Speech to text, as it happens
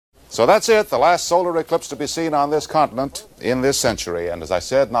So that's it, the last solar eclipse to be seen on this continent in this century. And as I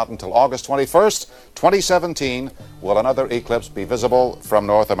said, not until August 21st, 2017, will another eclipse be visible from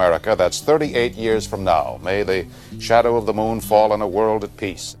North America. That's 38 years from now. May the shadow of the moon fall on a world at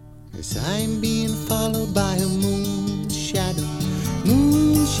peace. 'Cause I'm being followed by a moon shadow,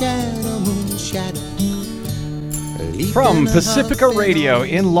 moon shadow, moon shadow. From Pacifica Radio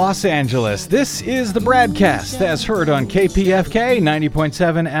in Los Angeles, this is the BradCast, as heard on KPFK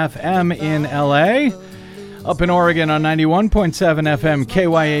 90.7 FM in LA. Up in Oregon on 91.7 FM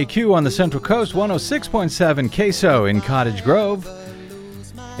KYAQ on the Central Coast, 106.7 KSO in Cottage Grove.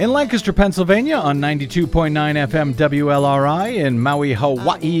 In Lancaster, Pennsylvania on 92.9 FM WLRI. In Maui,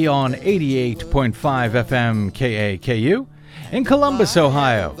 Hawaii on 88.5 FM KAKU. In Columbus,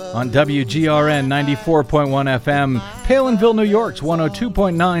 Ohio, on WGRN 94.1 FM, Palinville, New York's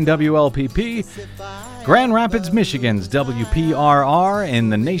 102.9 WLPP, Grand Rapids, Michigan's WPRR, in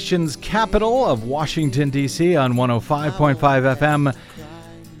the nation's capital of Washington, D.C. on 105.5 FM,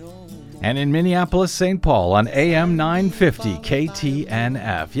 and in Minneapolis, St. Paul on AM 950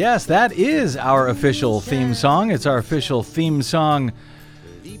 KTNF. Yes, that is our official theme song. It's our official theme song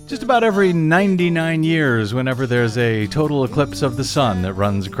just about every 99 years whenever there's a total eclipse of the sun that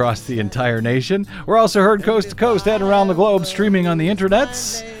runs across the entire nation. We're also heard coast to coast and around the globe, streaming on the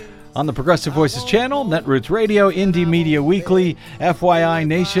internets, on the Progressive Voices channel, Netroots Radio, Indie Media Weekly, FYI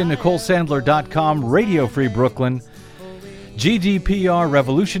Nation, NicoleSandler.com, Radio Free Brooklyn, GDPR,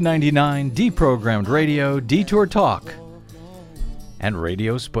 Revolution 99, Deprogrammed Radio, Detour Talk, and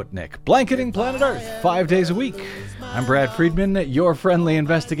Radio Sputnik. Blanketing planet Earth 5 days a week. I'm Brad Friedman, your friendly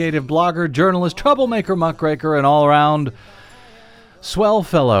investigative blogger, journalist, troublemaker, muckraker, and all-around swell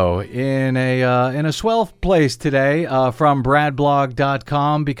fellow in a swell place today from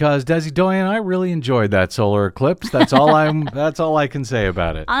bradblog.com, because Desi Dayen, I really enjoyed that solar eclipse. That's all I can say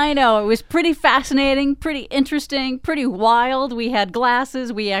about it. I know, it was pretty fascinating, pretty interesting, pretty wild. We had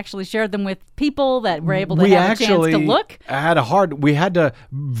glasses. We actually shared them with people that were able to have a chance to look. We had to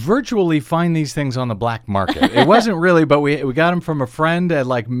virtually find these things on the black market. It wasn't really, but we got them from a friend at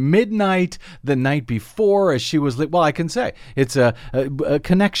like midnight the night before, as she was well, I can say it's a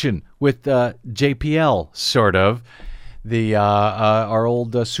connection with JPL, sort of. The our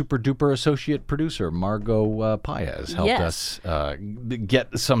old super duper associate producer Margot Paez helped us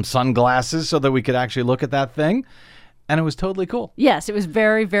get some sunglasses so that we could actually look at that thing, and it was totally cool. Yes, it was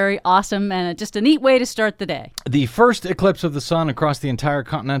very, very awesome, and just a neat way to start the day. The first eclipse of the sun across the entire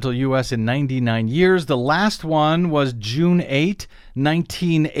continental U.S. in 99 years. The last one was June 8,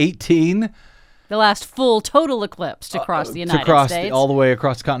 1918. The last full total eclipse to cross the United States. All the way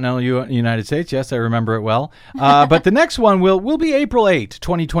across the continental United States. Yes, I remember it well. But the next one will be April 8,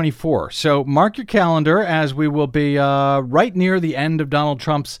 2024. So mark your calendar, as we will be right near the end of Donald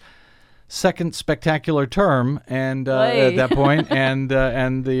Trump's second spectacular term, and at that point, and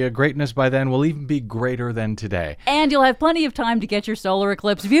the greatness by then will even be greater than today. And you'll have plenty of time to get your solar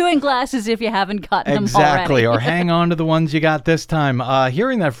eclipse viewing glasses if you haven't gotten them already. Exactly, or hang on to the ones you got this time.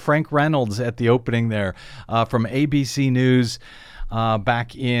 Hearing that Frank Reynolds at the opening there from ABC News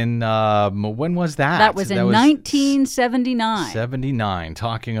back in, when was that? That was in 1979. 79,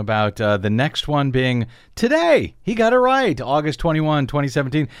 talking about the next one being today. He got it right, August 21,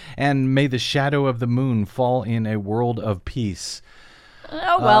 2017. And may the shadow of the moon fall in a world of peace.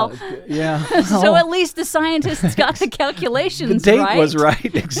 Oh, well. Yeah. So at least the scientists got the calculations right. The date was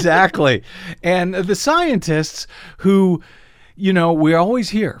right, exactly. And the scientists who... You know, we always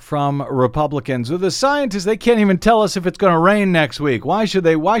hear from Republicans, the scientists, they can't even tell us if it's going to rain next week. Why should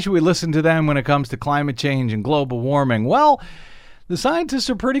we listen to them when it comes to climate change and global warming? Well, the scientists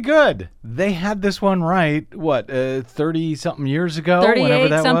are pretty good. They had this one right, 30-something years ago?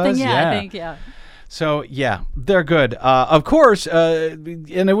 38-something, yeah, I think, yeah. So, yeah, they're good. Of course,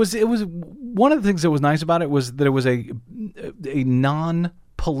 and it was one of the things that was nice about it was that it was a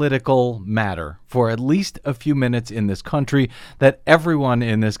non-political matter for at least a few minutes in this country that everyone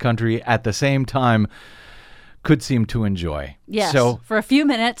in this country at the same time could seem to enjoy. Yes, so, for a few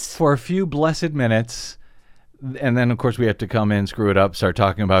minutes. For a few blessed minutes. And then, of course, we have to come in, screw it up, start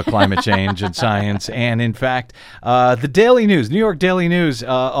talking about climate change and science. And, in fact, the Daily News, New York Daily News,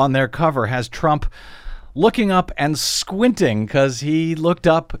 on their cover has Trump looking up and squinting because he looked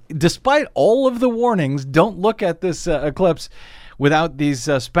up, despite all of the warnings, don't look at this eclipse without these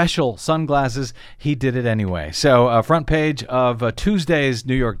special sunglasses. He did it anyway. So, front page of Tuesday's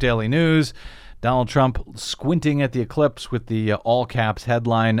New York Daily News, Donald Trump squinting at the eclipse with the all-caps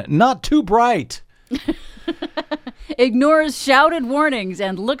headline, "Not too bright." Ignores shouted warnings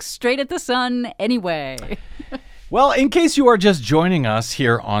and looks straight at the sun anyway. Well, in case you are just joining us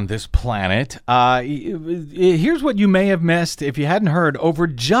here on this planet, here's what you may have missed if you hadn't heard over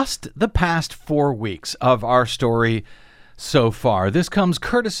just the past 4 weeks of our story so far. This comes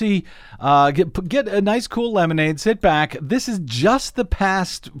courtesy, get a nice cool lemonade, sit back. This is just the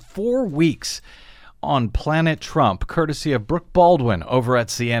past 4 weeks on Planet Trump, courtesy of Brooke Baldwin over at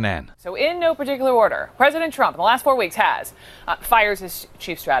CNN. So in no particular order, President Trump in the last 4 weeks has fires his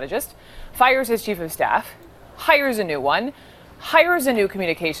chief strategist, fires his chief of staff, hires a new one, hires a new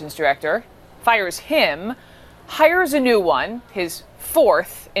communications director, fires him, hires a new one, his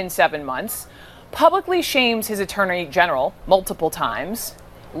fourth in 7 months, publicly shames his attorney general multiple times,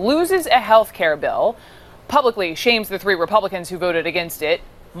 loses a health care bill, publicly shames the 3 Republicans who voted against it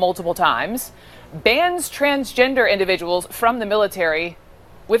multiple times, bans transgender individuals from the military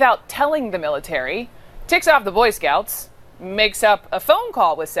without telling the military, ticks off the Boy Scouts, makes up a phone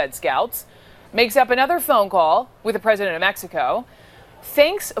call with said scouts, makes up another phone call with the president of Mexico,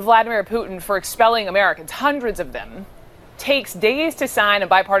 thanks Vladimir Putin for expelling Americans, hundreds of them, takes days to sign a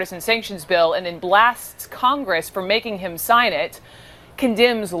bipartisan sanctions bill and then blasts Congress for making him sign it,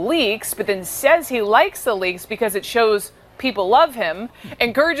 condemns leaks, but then says he likes the leaks because it shows people love him,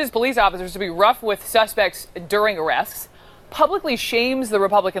 encourages police officers to be rough with suspects during arrests, publicly shames the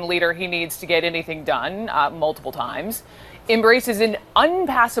Republican leader he needs to get anything done multiple times, embraces an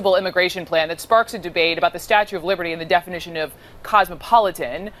unpassable immigration plan that sparks a debate about the Statue of Liberty and the definition of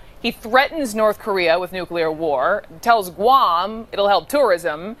cosmopolitan. He threatens North Korea with nuclear war, tells Guam it'll help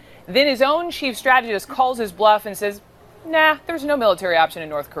tourism. Then his own chief strategist calls his bluff and says, nah, there's no military option in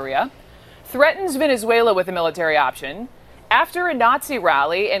North Korea. Threatens Venezuela with a military option. After a Nazi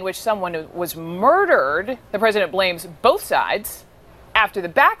rally in which someone was murdered, the president blames both sides. After the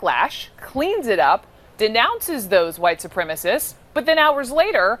backlash, cleans it up, denounces those white supremacists, but then hours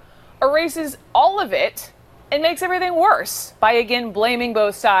later erases all of it and makes everything worse by again blaming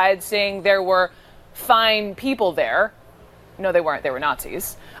both sides, saying there were fine people there. No, they weren't. They were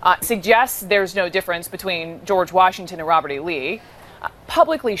Nazis. Suggests there's no difference between George Washington and Robert E. Lee.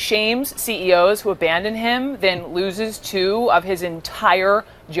 Publicly shames CEOs who abandon him, then loses 2 of his entire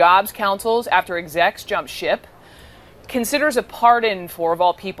jobs councils after execs jump ship. Considers a pardon for, of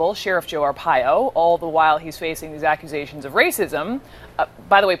all people, Sheriff Joe Arpaio, all the while he's facing these accusations of racism.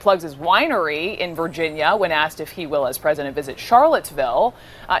 By the way, plugs his winery in Virginia when asked if he will, as president, visit Charlottesville.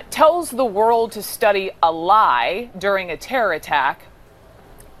 Tells the world to study a lie during a terror attack,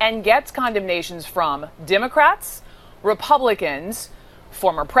 and gets condemnations from Democrats, Republicans,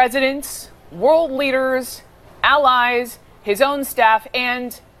 former presidents, world leaders, allies, his own staff,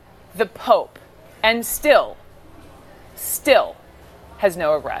 and the Pope. And still has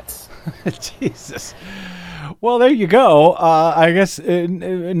no regrets. Jesus. Well, there you go. I guess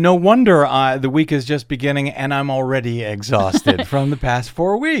no wonder the week is just beginning and I'm already exhausted from the past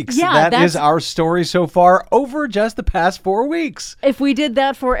 4 weeks. Yeah, that is our story so far over just the past 4 weeks. If we did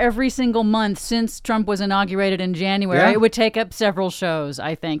that for every single month since Trump was inaugurated in January, it would take up several shows,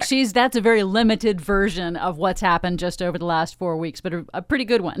 I think. That's a very limited version of what's happened just over the last 4 weeks, but a pretty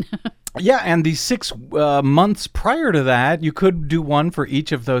good one. Yeah, and the 6 months prior to that, you could do one for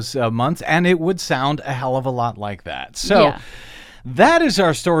each of those months, and it would sound a hell of a lot like that. So that is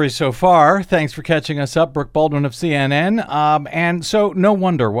our story so far. Thanks for catching us up, Brooke Baldwin of CNN. And so no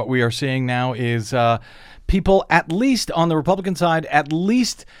wonder what we are seeing now is people, at least on the Republican side, at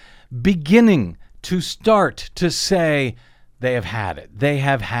least beginning to start to say they have had it. They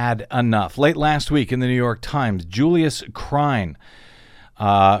have had enough. Late last week in the New York Times, Julius Krein,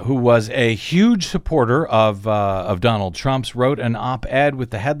 who was a huge supporter of Donald Trump's, wrote an op-ed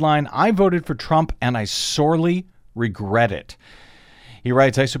with the headline, "I voted for Trump and I sorely regret it." He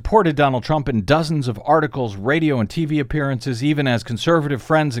writes, "I supported Donald Trump in dozens of articles, radio and TV appearances, even as conservative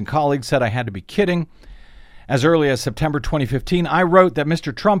friends and colleagues said I had to be kidding. As early as September 2015, I wrote that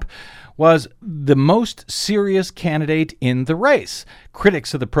Mr. Trump was the most serious candidate in the race.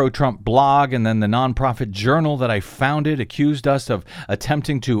 Critics of the pro-Trump blog and then the nonprofit journal that I founded accused us of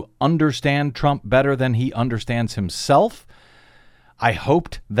attempting to understand Trump better than he understands himself. I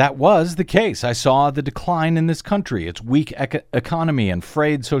hoped that was the case. I saw the decline in this country, its weak economy and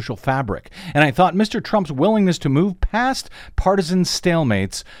frayed social fabric. And I thought Mr. Trump's willingness to move past partisan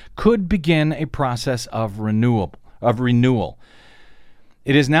stalemates could begin a process of renewal.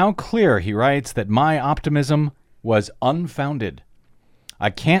 It is now clear," he writes, "that my optimism was unfounded. I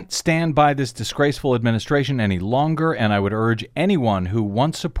can't stand by this disgraceful administration any longer, and I would urge anyone who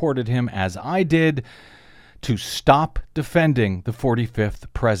once supported him as I did to stop defending the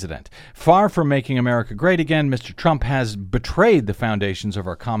 45th president. Far from making America great again, Mr. Trump has betrayed the foundations of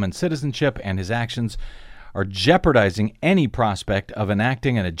our common citizenship, and his actions are jeopardizing any prospect of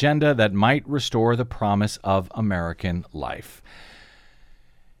enacting an agenda that might restore the promise of American life.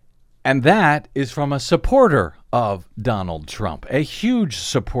 And that is from a supporter of Donald Trump, a huge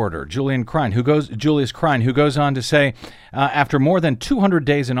supporter, Julius Krein, who goes on to say, after more than 200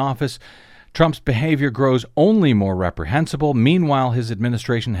 days in office, Trump's behavior grows only more reprehensible. Meanwhile, his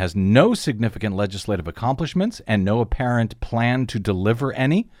administration has no significant legislative accomplishments and no apparent plan to deliver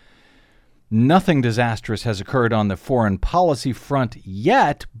any. Nothing disastrous has occurred on the foreign policy front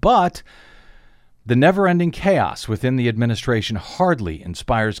yet, but the never-ending chaos within the administration hardly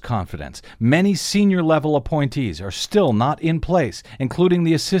inspires confidence. Many senior-level appointees are still not in place, including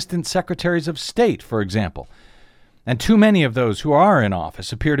the assistant secretaries of state, for example. And too many of those who are in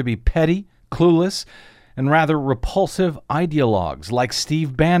office appear to be petty, clueless, and rather repulsive ideologues like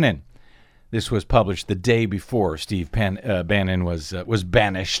Steve Bannon. This was published the day before Steve Bannon was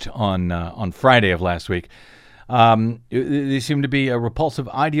banished on Friday of last week. They seem to be repulsive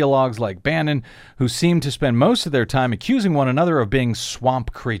ideologues like Bannon, who seem to spend most of their time accusing one another of being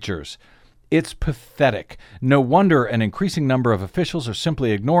swamp creatures. It's pathetic. No wonder an increasing number of officials are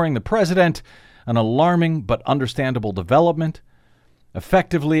simply ignoring the president, an alarming but understandable development.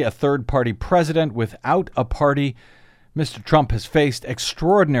 Effectively a third-party president without a party, Mr. Trump has faced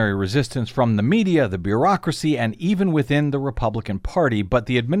extraordinary resistance from the media, the bureaucracy, and even within the Republican Party, but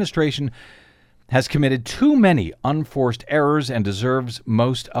the administration has committed too many unforced errors and deserves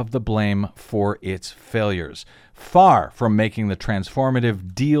most of the blame for its failures. Far from making the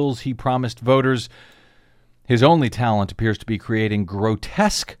transformative deals he promised voters, his only talent appears to be creating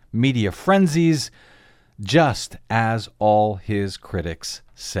grotesque media frenzies, just as all his critics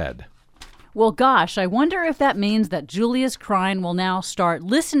said. Well, gosh, I wonder if that means that Julius Krein will now start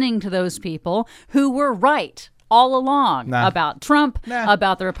listening to those people who were right all along about Trump,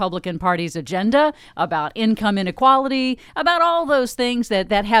 about the Republican Party's agenda, about income inequality, about all those things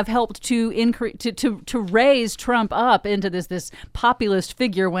that have helped to increase to raise Trump up into this populist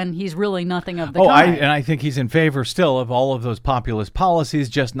figure when he's really nothing of the kind. And I think he's in favor still of all of those populist policies,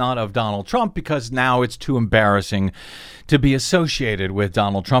 just not of Donald Trump, because now it's too embarrassing to be associated with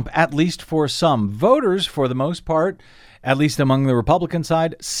Donald Trump, at least for some voters, for the most part. At least among the Republican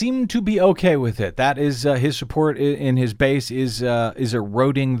side, seem to be okay with it. That is, his support in his base is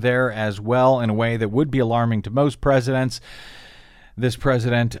eroding there as well in a way that would be alarming to most presidents. This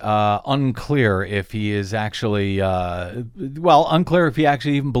president, unclear if he is actually, unclear if he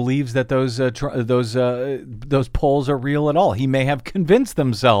actually even believes that those polls are real at all. He may have convinced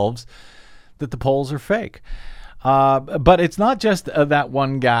themselves that the polls are fake. But it's not just that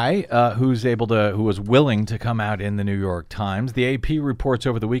one guy who was willing to come out in the New York Times. The AP reports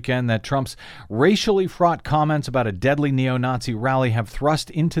over the weekend that Trump's racially fraught comments about a deadly neo-Nazi rally have thrust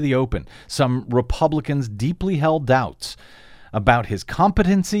into the open some Republicans' deeply held doubts about his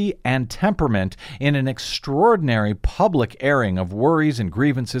competency and temperament in an extraordinary public airing of worries and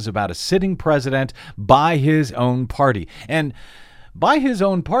grievances about a sitting president by his own party. And by his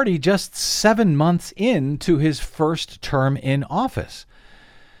own party just 7 months into his first term in office.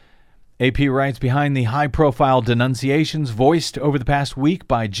 AP writes, behind the high-profile denunciations voiced over the past week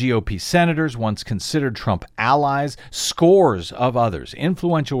by GOP senators, once considered Trump allies, scores of others,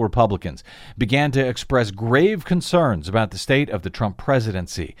 influential Republicans, began to express grave concerns about the state of the Trump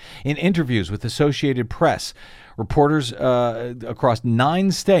presidency. In interviews with Associated Press, reporters across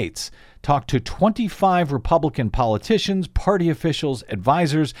 9 states talked to 25 Republican politicians, party officials,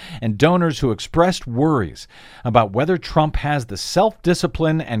 advisors, and donors who expressed worries about whether Trump has the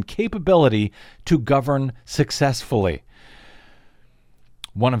self-discipline and capability to govern successfully.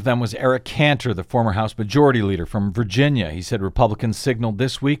 One of them was Eric Cantor, the former House Majority Leader from Virginia. He said Republicans signaled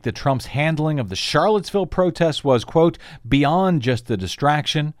this week that Trump's handling of the Charlottesville protests was, quote, beyond just a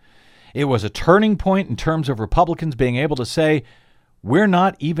distraction. It was a turning point in terms of Republicans being able to say, we're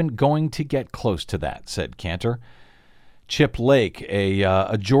not even going to get close to that, said Cantor. Chip Lake,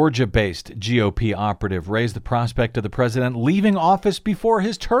 a Georgia-based GOP operative, raised the prospect of the president leaving office before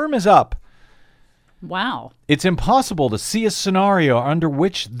his term is up. Wow. It's impossible to see a scenario under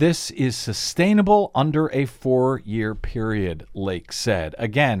which this is sustainable under a 4-year period, Lake said.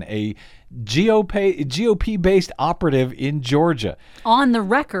 Again, a GOP-based operative in Georgia. On the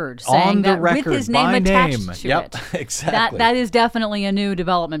record, saying that with his name attached to it. Exactly. That is definitely a new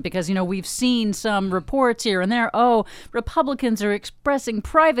development because, we've seen some reports here and there. Oh, Republicans are expressing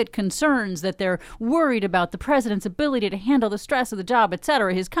private concerns that they're worried about the president's ability to handle the stress of the job, et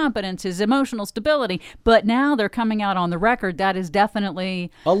cetera, his competence, his emotional stability. But now they're coming out on the record. That is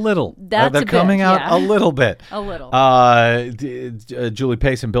definitely a little. That's they're coming out a little bit. A little. Julie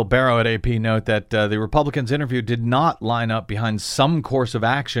Pace and Bill Barrow at AP AP note that the Republicans interviewed did not line up behind some course of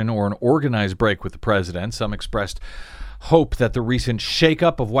action or an organized break with the president. Some expressed hope that the recent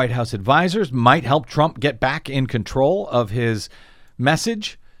shakeup of White House advisors might help Trump get back in control of his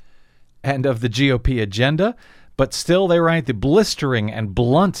message and of the GOP agenda. But still, they write, the blistering and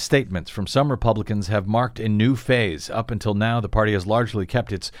blunt statements from some Republicans have marked a new phase. Up until now, the party has largely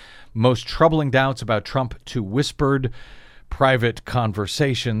kept its most troubling doubts about Trump to whispered private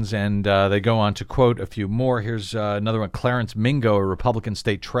conversations. And they go on to quote a few more. Here's another one. Clarence Mingo, a Republican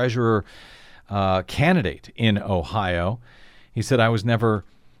state treasurer candidate in Ohio. He said, I was never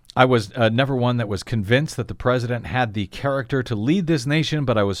one that was convinced that the president had the character to lead this nation,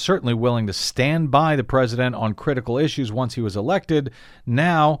 but I was certainly willing to stand by the president on critical issues once he was elected.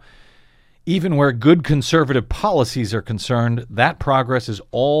 Now, even where good conservative policies are concerned, that progress is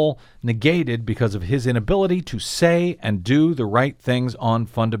all negated because of his inability to say and do the right things on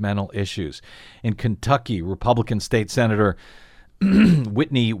fundamental issues. In Kentucky, Republican State Senator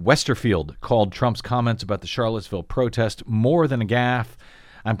Whitney Westerfield called Trump's comments about the Charlottesville protest more than a gaffe.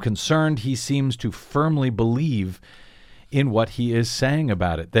 I'm concerned he seems to firmly believe in what he is saying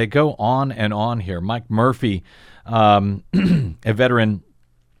about it. They go on and on here. Mike Murphy, a veteran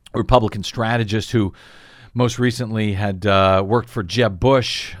Republican strategist who most recently had worked for Jeb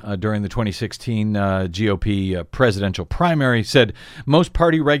Bush during the 2016 GOP presidential primary, said most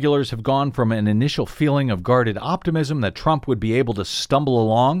party regulars have gone from an initial feeling of guarded optimism that Trump would be able to stumble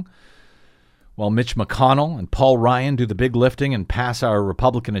along while Mitch McConnell and Paul Ryan do the big lifting and pass our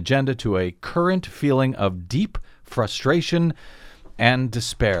Republican agenda to a current feeling of deep frustration and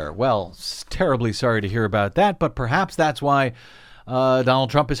despair. Well, terribly sorry to hear about that, but perhaps that's why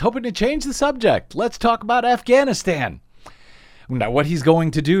Donald Trump is hoping to change the subject. Let's talk about Afghanistan. Now, what he's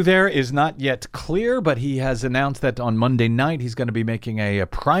going to do there is not yet clear, but he has announced that on Monday night he's going to be making a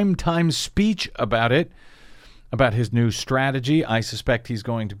primetime speech about it, about his new strategy. I suspect he's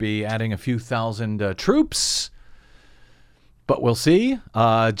going to be adding a few thousand troops, but we'll see.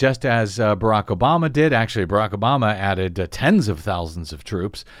 Just as Barack Obama did. Actually, Barack Obama added tens of thousands of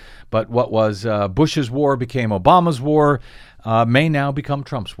troops, but what was Bush's war became Obama's war. May now become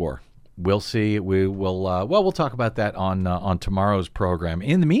Trump's war. We'll see. We will. We'll talk about that on tomorrow's program.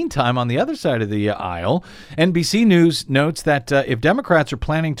 In the meantime, on the other side of the aisle, NBC News notes that if Democrats are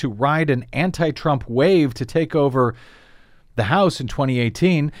planning to ride an anti-Trump wave to take over the House in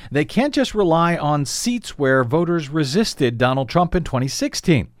 2018, they can't just rely on seats where voters resisted Donald Trump in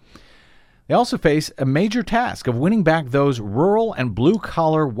 2016. They also face a major task of winning back those rural and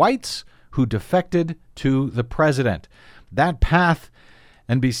blue-collar whites who defected to the president. That path,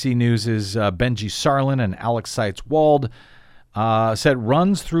 NBC News' Benji Sarlin and Alex Seitz-Wald said,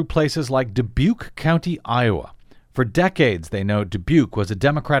 runs through places like Dubuque County, Iowa. For decades, they know, Dubuque was a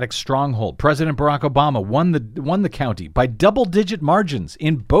Democratic stronghold. President Barack Obama won the county by double-digit margins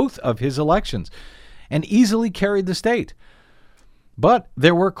in both of his elections and easily carried the state. But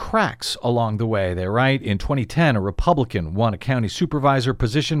there were cracks along the way. They write, in 2010, a Republican won a county supervisor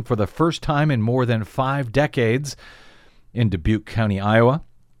position for the first time in more than 5 decades in Dubuque County, Iowa.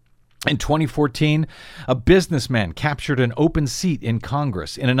 In 2014, a businessman captured an open seat in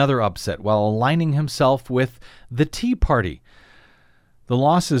Congress in another upset while aligning himself with the Tea Party. The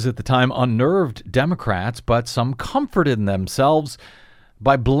losses at the time unnerved Democrats, but some comforted themselves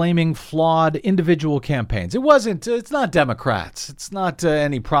by blaming flawed individual campaigns. It's not Democrats. It's not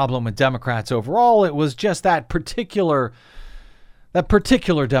any problem with Democrats overall. It was just that particular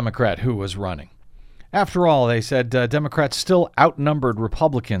Democrat who was running. After all, they said Democrats still outnumbered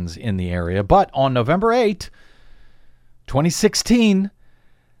Republicans in the area. But on November 8, 2016,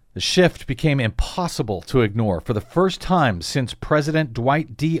 the shift became impossible to ignore. For the first time since President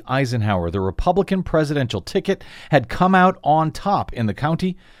Dwight D. Eisenhower, the Republican presidential ticket had come out on top in the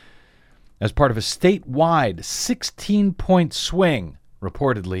county as part of a statewide 16-point swing,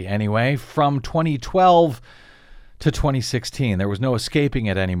 reportedly anyway, from 2012 to 2016. There was no escaping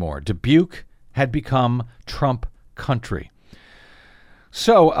it anymore. Dubuque had become Trump country.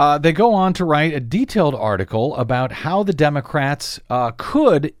 So they go on to write a detailed article about how the Democrats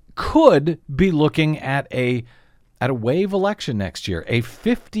could be looking at a wave election next year, a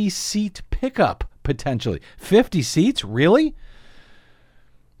 50-seat pickup potentially. 50 seats, really?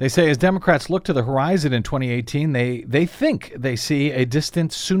 They say as Democrats look to the horizon in 2018, they think they see a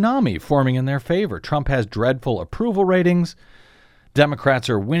distant tsunami forming in their favor. Trump has dreadful approval ratings. Democrats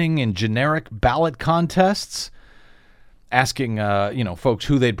are winning in generic ballot contests, asking folks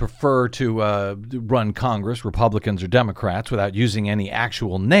who they'd prefer to run Congress, Republicans or Democrats, without using any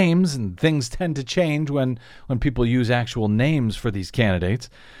actual names. And things tend to change when people use actual names for these candidates.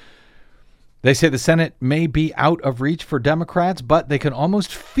 They say the Senate may be out of reach for Democrats, but they can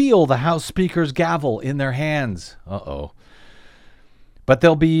almost feel the House Speaker's gavel in their hands. Uh-oh. But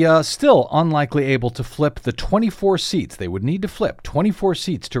they'll be still unlikely able to flip the 24 seats. They would need to flip 24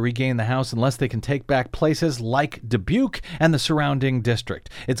 seats to regain the House unless they can take back places like Dubuque and the surrounding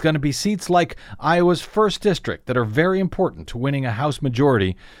district. It's going to be seats like Iowa's 1st District that are very important to winning a House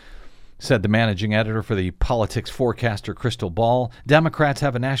majority, said the managing editor for the politics forecaster Crystal Ball. Democrats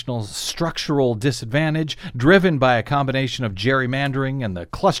have a national structural disadvantage driven by a combination of gerrymandering and the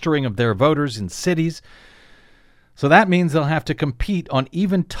clustering of their voters in cities. So that means they'll have to compete on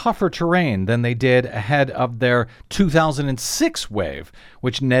even tougher terrain than they did ahead of their 2006 wave,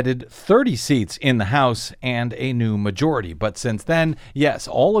 which netted 30 seats in the House and a new majority. But since then, yes,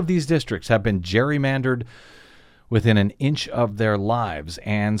 all of these districts have been gerrymandered within an inch of their lives.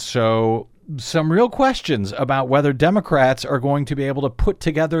 And so some real questions about whether Democrats are going to be able to put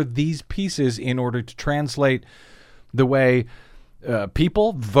together these pieces in order to translate the way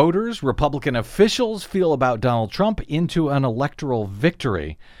people, voters, Republican officials feel about Donald Trump into an electoral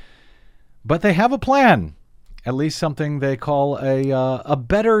victory. But they have a plan, at least something they call a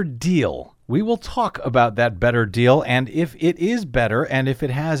better deal. We will talk about that better deal and if it is better and if it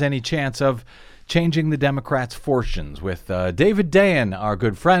has any chance of changing the Democrats' fortunes. With David Dayen, our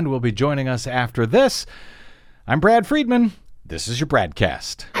good friend, will be joining us after this. I'm Brad Friedman. This is your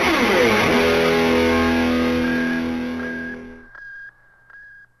BradCast.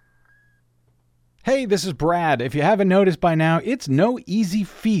 Hey, this is Brad. If you haven't noticed by now, it's no easy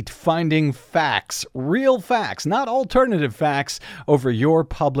feat finding facts, real facts, not alternative facts, over your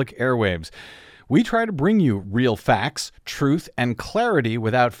public airwaves. We try to bring you real facts, truth, and clarity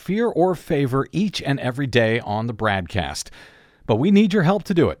without fear or favor each and every day on the BradCast. But we need your help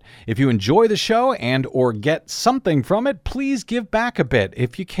to do it. If you enjoy the show and or get something from it, please give back a bit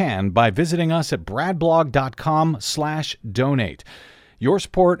if you can by visiting us at bradblog.com/donate. Your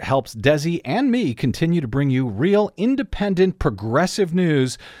support helps Desi and me continue to bring you real, independent, progressive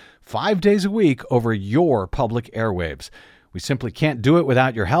news 5 days a week over your public airwaves. We simply can't do it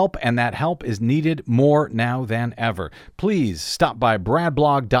without your help, and that help is needed more now than ever. Please stop by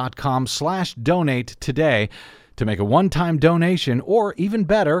bradblog.com/donate today to make a one-time donation or, even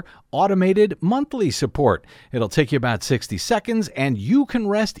better, automated monthly support. It'll take you about 60 seconds, and you can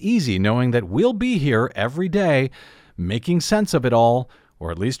rest easy knowing that we'll be here every day making sense of it all, or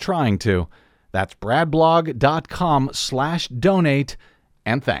at least trying to. That's bradblog.com/donate,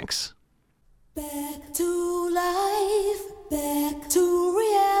 and thanks. Back to life, back to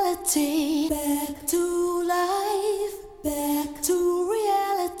reality, back to life, back to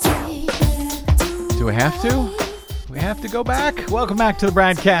reality, back to Do we have to? We have to go back? Welcome back to the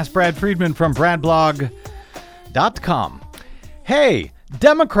BradCast. Brad Friedman from bradblog.com. Hey,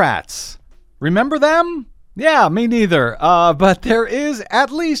 Democrats. Remember them? Yeah, me neither. But there is at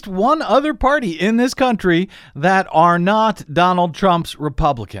least one other party in this country that are not Donald Trump's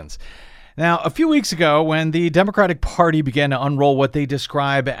Republicans. Now, a few weeks ago, when the Democratic Party began to unroll what they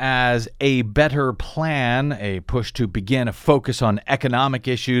describe as a better plan, a push to begin a focus on economic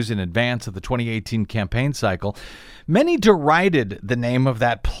issues in advance of the 2018 campaign cycle, many derided the name of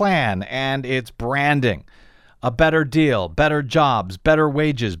that plan and its branding. A better deal, better jobs, better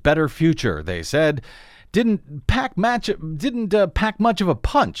wages, better future, they said, didn't pack much of a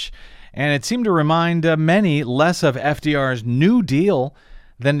punch. And it seemed to remind many less of FDR's New Deal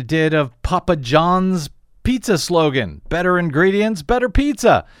than it did of Papa John's pizza slogan, better ingredients, better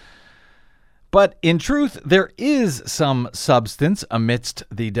pizza. But in truth, there is some substance amidst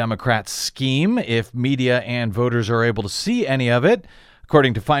the Democrats' scheme if media and voters are able to see any of it,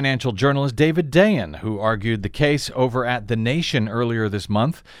 according to financial journalist David Dayen, who argued the case over at The Nation earlier this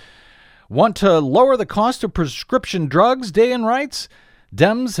month. Want to lower the cost of prescription drugs, Dayen writes?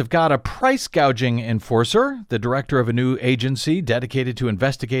 Dems have got a price gouging enforcer, the director of a new agency dedicated to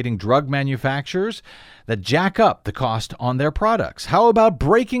investigating drug manufacturers that jack up the cost on their products. How about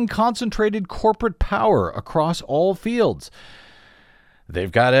breaking concentrated corporate power across all fields?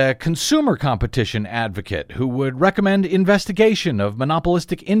 They've got a consumer competition advocate who would recommend investigation of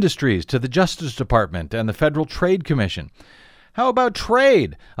monopolistic industries to the Justice Department and the Federal Trade Commission. How about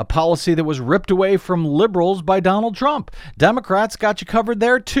trade, a policy that was ripped away from liberals by Donald Trump? Democrats got you covered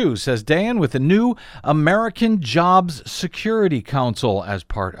there too, says Dayen, with a new American Jobs Security Council as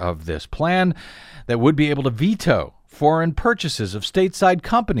part of this plan that would be able to veto foreign purchases of stateside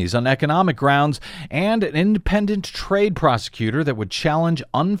companies on economic grounds, and an independent trade prosecutor that would challenge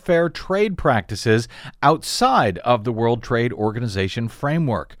unfair trade practices outside of the World Trade Organization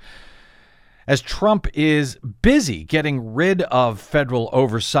framework. as Trump is busy getting rid of federal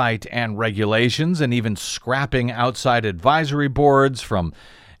oversight and regulations and even scrapping outside advisory boards, from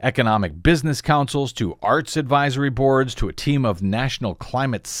economic business councils to arts advisory boards to a team of national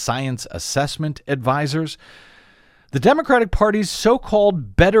climate science assessment advisors. The Democratic Party's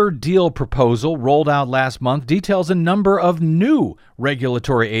so-called Better Deal proposal, rolled out last month, details a number of new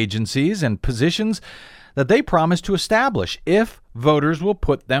regulatory agencies and positions that they promise to establish if voters will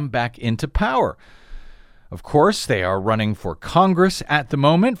put them back into power. Of course, they are running for Congress at the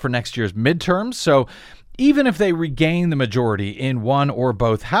moment for next year's midterms, so even if they regain the majority in one or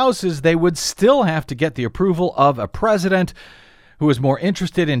both houses, they would still have to get the approval of a president who is more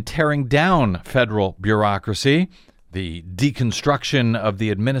interested in tearing down federal bureaucracy, the deconstruction of the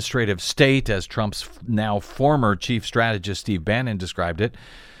administrative state, as Trump's now former chief strategist Steve Bannon described it,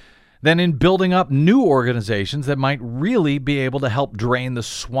 than in building up new organizations that might really be able to help drain the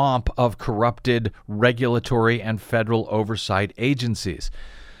swamp of corrupted regulatory and federal oversight agencies.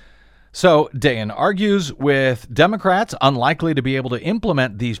 So Dayen argues with Democrats unlikely to be able to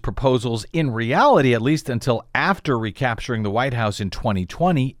implement these proposals in reality, at least until after recapturing the White House in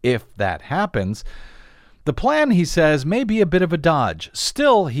 2020, if that happens. The plan, he says, may be a bit of a dodge.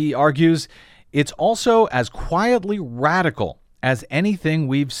 Still, he argues, it's also as quietly radical as anything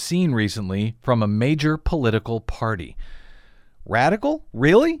we've seen recently from a major political party. Radical?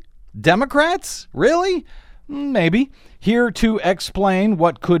 Really? Democrats? Really? Maybe. Here to explain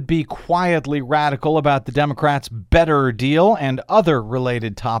what could be quietly radical about the Democrats' Better Deal and other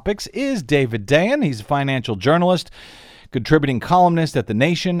related topics is David Dayen. He's a financial journalist, contributing columnist at The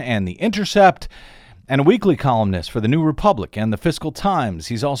Nation and The Intercept, and a weekly columnist for The New Republic and The Fiscal Times.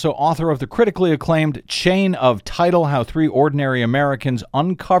 He's also author of the critically acclaimed Chain of Title: How Three Ordinary Americans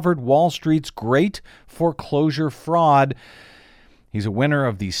Uncovered Wall Street's Great Foreclosure Fraud. He's a winner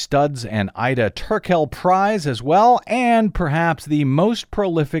of the Studs and Ida Turkel Prize as well, and perhaps the most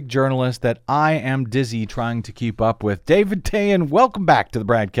prolific journalist that I am dizzy trying to keep up with. David Dayen, welcome back to the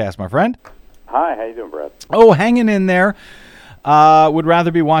BradCast, my friend. Hi, how you doing, Brad? Oh, hanging in there. Would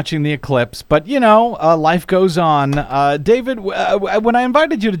rather be watching the eclipse, but, life goes on. David, when I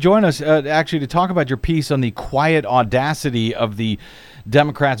invited you to join us, actually to talk about your piece on the quiet audacity of the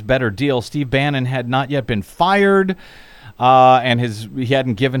Democrats' Better Deal, Steve Bannon had not yet been fired, and he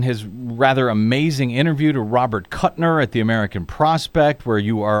hadn't given his rather amazing interview to Robert Kuttner at the American Prospect, where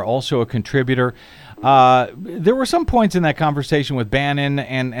you are also a contributor. There were some points in that conversation with Bannon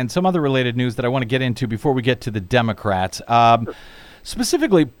and some other related news that I want to get into before we get to the Democrats.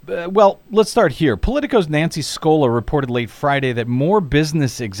 Specifically, let's start here. Politico's Nancy Scola reported late Friday that more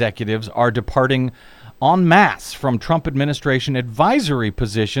business executives are departing en masse from Trump administration advisory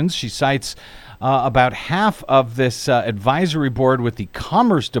positions. She cites about half of this advisory board with the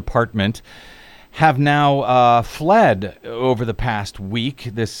Commerce Department have now fled over the past week.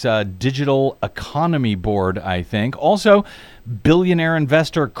 This Digital Economy Board, I think. Also, billionaire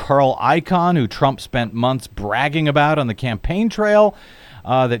investor Carl Icahn, who Trump spent months bragging about on the campaign trail,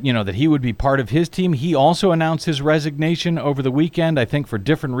 that he would be part of his team. He also announced his resignation over the weekend, I think for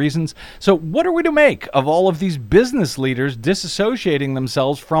different reasons. So what are we to make of all of these business leaders disassociating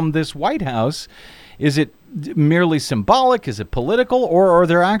themselves from this White House? Is it merely symbolic? Is it political? Or are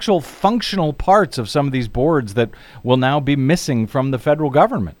there actual functional parts of some of these boards that will now be missing from the federal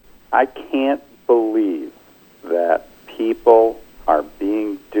government? I can't believe that people are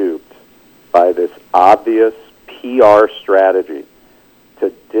being duped by this obvious PR strategy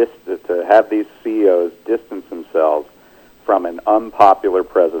to have these CEOs distance themselves from an unpopular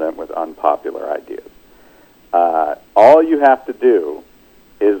president with unpopular ideas. All you have to do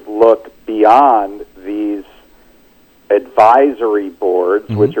is look beyond these advisory boards,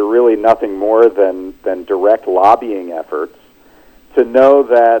 which are really nothing more than direct lobbying efforts, to know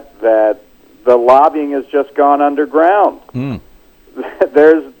that the lobbying has just gone underground. These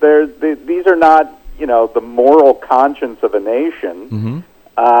are not, the moral conscience of a nation.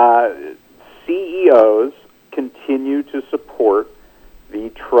 CEOs continue to support the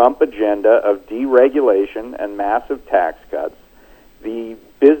Trump agenda of deregulation and massive tax cuts. The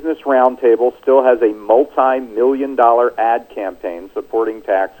Business Roundtable still has a multi-million-dollar ad campaign supporting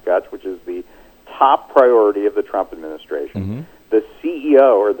tax cuts, which is the top priority of the Trump administration. The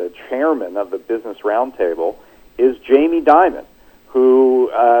CEO, or the chairman of the Business Roundtable, is Jamie Dimon, who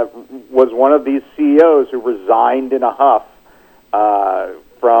was one of these CEOs who resigned in a huff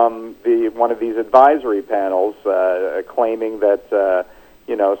from one of these advisory panels, claiming that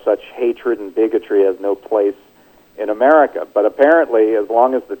such hatred and bigotry has no place in America. But apparently, as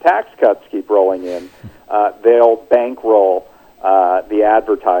long as the tax cuts keep rolling in, they'll bankroll the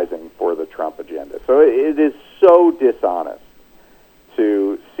advertising for the Trump agenda. So it is so dishonest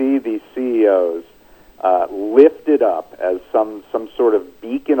to see these CEOs lifted up as some sort of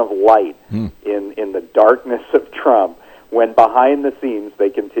beacon of light in the darkness of Trump, when behind the scenes they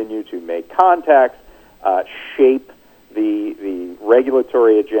continue to make contacts, shape the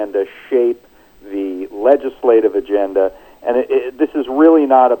regulatory agenda, shape the legislative agenda. And this is really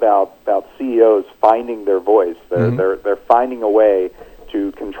not about CEOs finding their voice. They're finding a way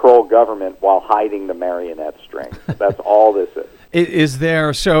to control government while hiding the marionette strings. That's all this is. Is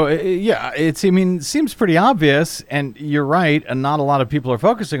there, so, yeah, it seems pretty obvious, and you're right, and not a lot of people are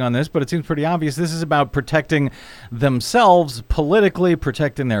focusing on this, but it seems pretty obvious. This is about protecting themselves politically,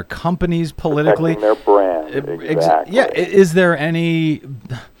 protecting their companies politically. Protecting their brand, exactly. Yeah, is there any,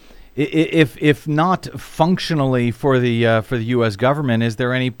 if not functionally for the U.S. government, is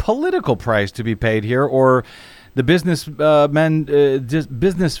there any political price to be paid here, or the business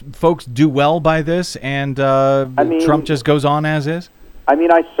folks do well by this, and Trump just goes on as is? I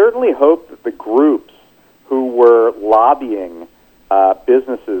mean, I certainly hope that the groups who were lobbying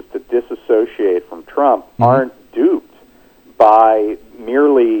businesses to disassociate from Trump aren't duped by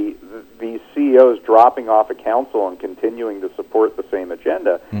merely these CEOs dropping off a council and continuing to support the same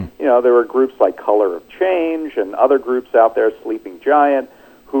agenda. You know, there were groups like Color of Change and other groups out there, Sleeping Giant,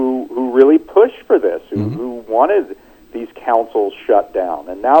 who really pushed for this, who wanted these councils shut down.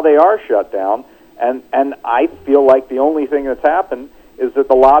 And now they are shut down, and I feel like the only thing that's happened is that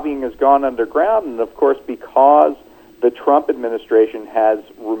the lobbying has gone underground, and of course because the Trump administration has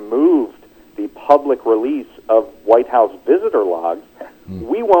removed the public release of White House visitor logs,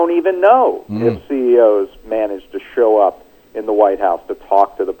 we won't even know if CEOs manage to show up in the White House to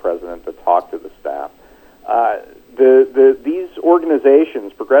talk to the president, to talk to the staff. These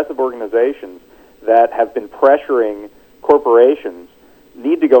organizations, progressive organizations that have been pressuring corporations,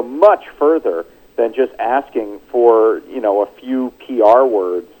 need to go much further than just asking for, a few PR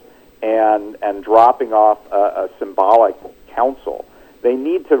words and dropping off a symbolic council. They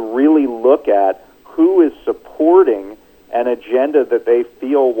need to really look at who is supporting an agenda that they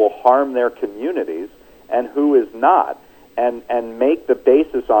feel will harm their communities and who is not, and make the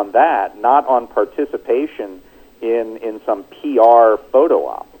basis on that, not on participation in some PR photo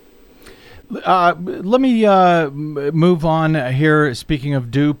op. Let me move on here, speaking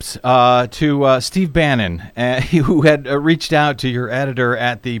of dupes, to Steve Bannon, who had reached out to your editor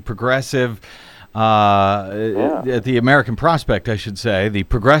at the Progressive, at the American Prospect, I should say, the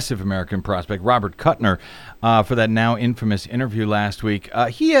Progressive American Prospect, Robert Kuttner, for that now infamous interview last week.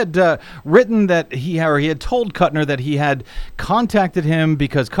 He had written that he had told Kuttner that he had contacted him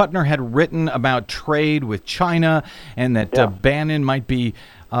because Kuttner had written about trade with China, and that Bannon might be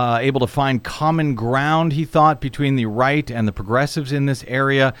able to find common ground, he thought, between the right and the progressives in this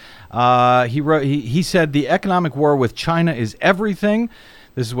area. He said the economic war with China is everything.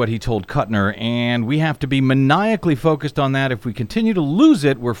 This is what he told Kuttner, and we have to be maniacally focused on that. If we continue to lose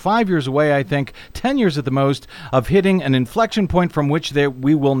it, we're 5 years away, I think, 10 years at the most, of hitting an inflection point from which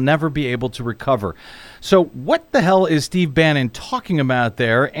we will never be able to recover. So what the hell is Steve Bannon talking about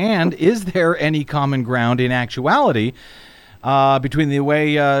there, and is there any common ground in actuality between the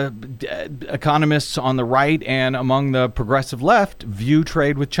way economists on the right and among the progressive left view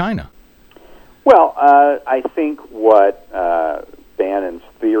trade with China? Well, I think what Bannon's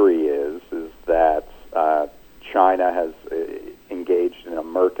theory is that China has engaged in a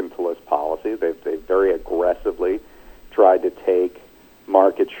mercantilist policy. They've very aggressively tried to take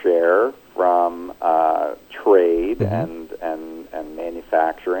market share from trade and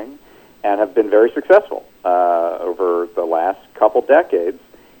manufacturing, and have been very successful over the last couple decades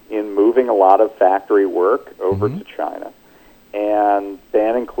in moving a lot of factory work over to China. And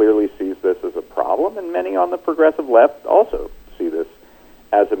Bannon clearly sees this as a problem, and many on the progressive left also see this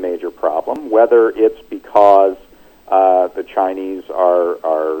as a major problem, whether it's because the Chinese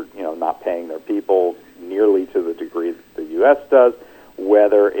are not paying their people nearly to the degree that the U.S. does,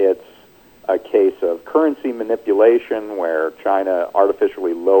 whether it's a case of currency manipulation where China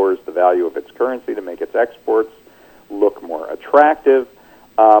artificially lowers the value of its currency to make its exports look more attractive.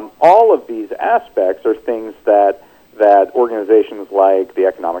 All of these aspects are things that organizations like the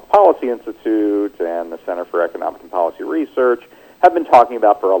Economic Policy Institute and the Center for Economic and Policy Research have been talking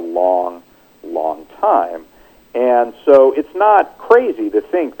about for a long, long time. And so it's not crazy to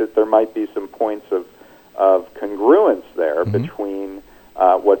think that there might be some points of congruence there between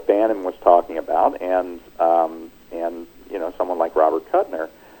what Bannon was talking about and someone like Robert Kuttner.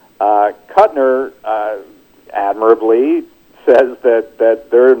 Kuttner admirably says that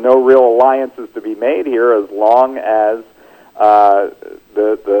there are no real alliances to be made here as long as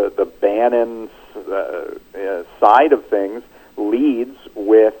the Bannon side of things leads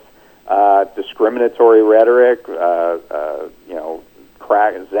with discriminatory rhetoric,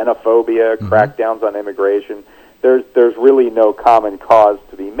 xenophobia, crackdowns on immigration. There's really no common cause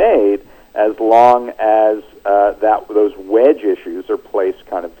to be made as long as those wedge issues are placed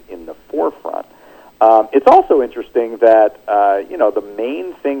kind of in the forefront. It's also interesting that the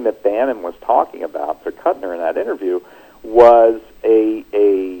main thing that Bannon was talking about to Kuttner in that interview was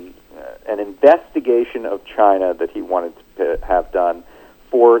an investigation of China that he wanted to have done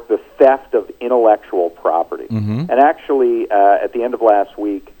for the theft of intellectual property. Mm-hmm. And actually, at the end of last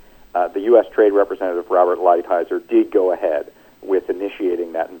week, the U.S. Trade Representative Robert Lighthizer did go ahead with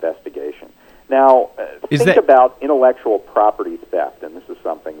initiating that investigation. Now, think about intellectual property theft, and this is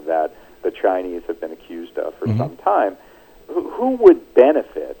something that the Chinese have been accused of for some time. Who would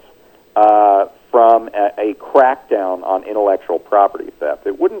benefit from a crackdown on intellectual property theft?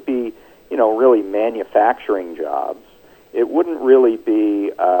 It wouldn't be, really manufacturing jobs. It wouldn't really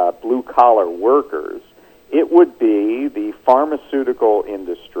be blue-collar workers. It would be the pharmaceutical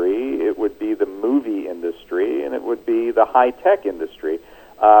industry, it would be the movie industry, and it would be the high-tech industry.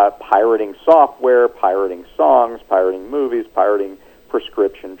 Pirating software, pirating songs, pirating movies, pirating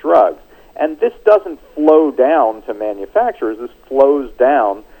prescription drugs. And this doesn't flow down to manufacturers. This flows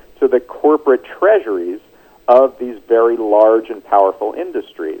down to the corporate treasuries of these very large and powerful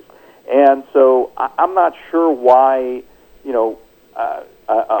industries. And so I'm not sure why,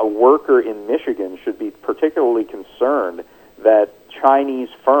 a worker in Michigan should be particularly concerned that Chinese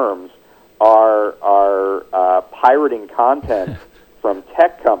firms are pirating content from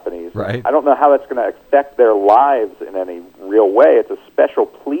tech companies. Right. I don't know how that's going to affect their lives in any real way. It's a special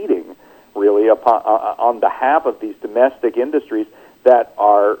pleading, really, on behalf of these domestic industries that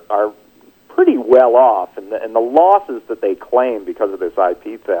are pretty well off, and the losses that they claim because of this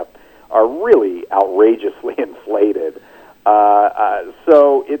IP theft are really outrageously inflated.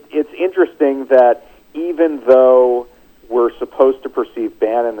 So it's interesting that even though we're supposed to perceive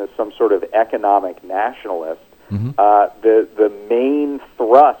Bannon as some sort of economic nationalist, the main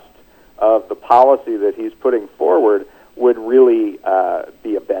thrust of the policy that he's putting forward would really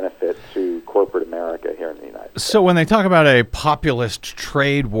be a benefit to corporate America here in the United States. So when they talk about a populist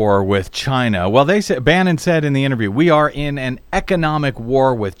trade war with China, well, Bannon said in the interview, we are in an economic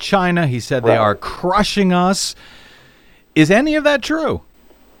war with China. He said they are crushing us. Is any of that true?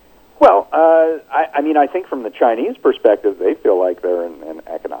 Well, I think from the Chinese perspective, they feel like they're in an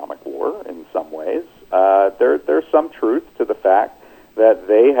economic war in some ways. There's some truth to the fact that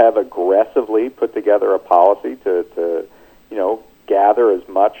they have aggressively put together a policy to gather as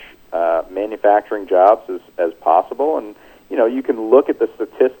much manufacturing jobs as possible. And, you can look at the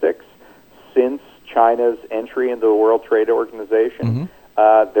statistics since China's entry into the World Trade Organization.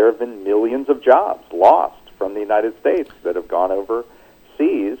 There have been millions of jobs lost from the United States that have gone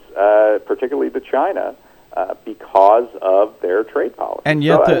overseas, particularly to China, because of their trade policy. And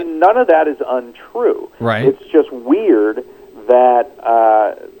yet none of that is untrue. Right. It's just weird that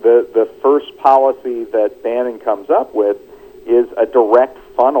the first policy that Bannon comes up with is a direct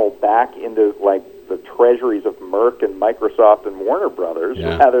funnel back into the treasuries of Merck and Microsoft and Warner Brothers,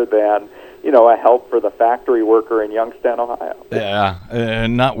 rather than a help for the factory worker in Youngstown, Ohio. Yeah,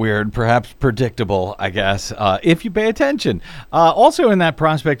 not weird, perhaps predictable, I guess, if you pay attention. Also in that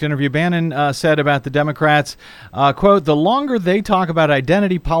Prospect interview, Bannon said about the Democrats, quote, the longer they talk about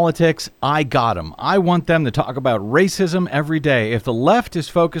identity politics, I got them. I want them to talk about racism every day. If the left is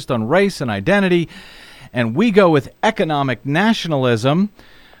focused on race and identity, and we go with economic nationalism,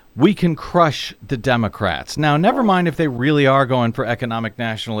 we can crush the Democrats. Now, never mind if they really are going for economic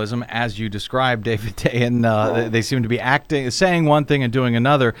nationalism, as you described, David Dayen. They seem to be saying one thing and doing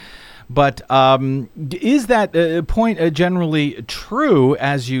another. But is that point generally true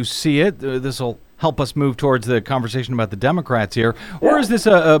as you see it? This will help us move towards the conversation about the Democrats here. Or is this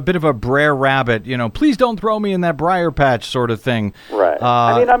a bit of a Brer Rabbit, please don't throw me in that briar patch sort of thing? Right.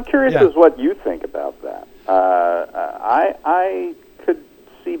 I'm curious as what you think about that. I could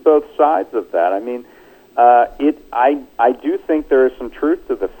see both sides of that. I do think there is some truth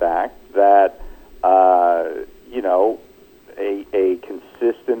to the fact that a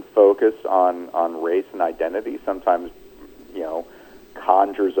consistent focus on race and identity sometimes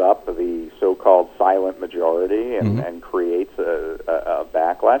conjures up the so-called silent majority and creates a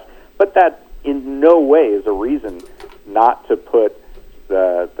backlash. But that in no way is a reason not to put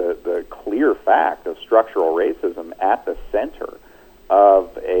the clear fact of structural racism at the center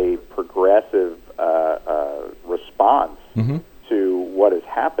of a progressive response to what is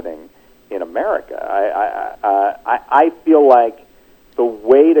happening in America. I feel like the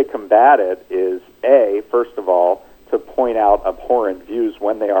way to combat it is, first of all, to point out abhorrent views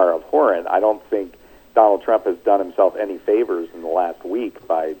when they are abhorrent. I don't think Donald Trump has done himself any favors in the last week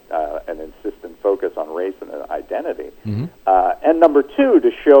by an insistent focus on race and identity. Mm-hmm. And number two,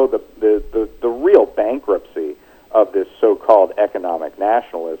 to show the real bankruptcy of this so-called economic